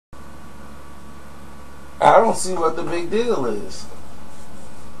I don't see what the big deal is.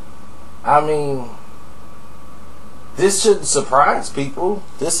 I mean, this shouldn't surprise people.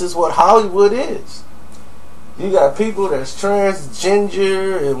 This is what Hollywood is. You got people that's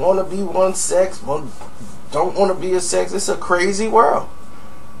transgender and want to be one sex, don't want to be a sex. It's a crazy world.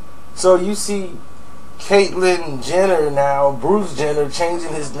 So you see Caitlyn Jenner now, Bruce Jenner,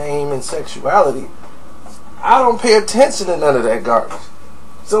 changing his name and sexuality. I don't pay attention to none of that garbage.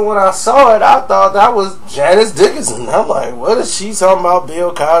 So when I saw it, I thought that was Janice Dickinson. I'm like, what is she talking about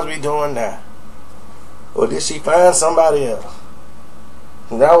Bill Cosby doing now? Or did she find somebody else?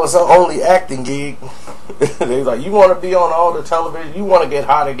 And that was her only acting gig. They was like, you want to be on all the television, you want to get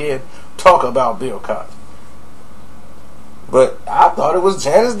hot again, talk about Bill Cosby. But I thought it was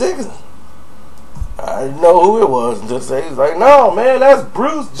Janice Dickinson. I didn't know who it was until they was like, no, man, that's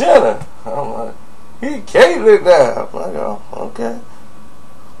Bruce Jenner. I'm like, he Caitlyn now. I'm like, oh, okay.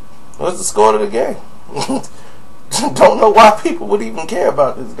 What's the score of the game? Don't know why people would even care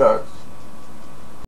about this garbage.